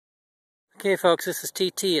Okay, folks, this is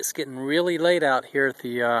TT. It's getting really late out here at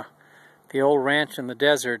the old ranch in the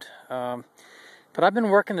desert. But I've been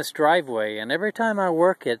working this driveway, and every time I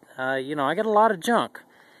work it, you know, I get a lot of junk,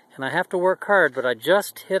 and I have to work hard. But I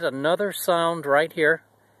just hit another sound right here.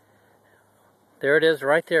 There it is,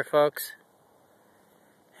 right there, folks.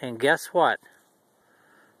 And guess what?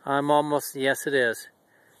 I'm almost, yes, it is.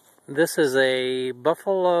 This is a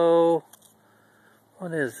buffalo.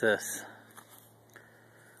 What is this?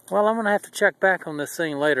 Well, I'm going to have to check back on this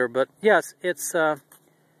thing later, but yes, it's, I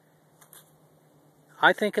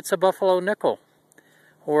think it's a buffalo nickel,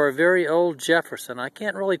 or a very old Jefferson. I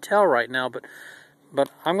can't really tell right now, but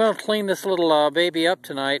I'm going to clean this little baby up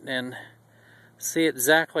tonight and see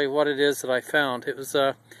exactly what it is that I found. It was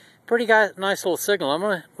a pretty nice little signal. I'm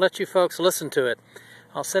going to let you folks listen to it.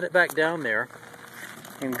 I'll set it back down there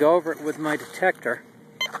and go over it with my detector.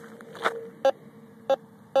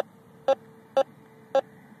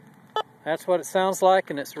 That's what it sounds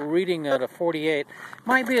like, and it's reading at a 48.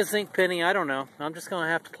 Might be a zinc penny, I don't know. I'm just going to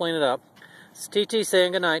have to clean it up. It's TT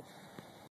saying good night.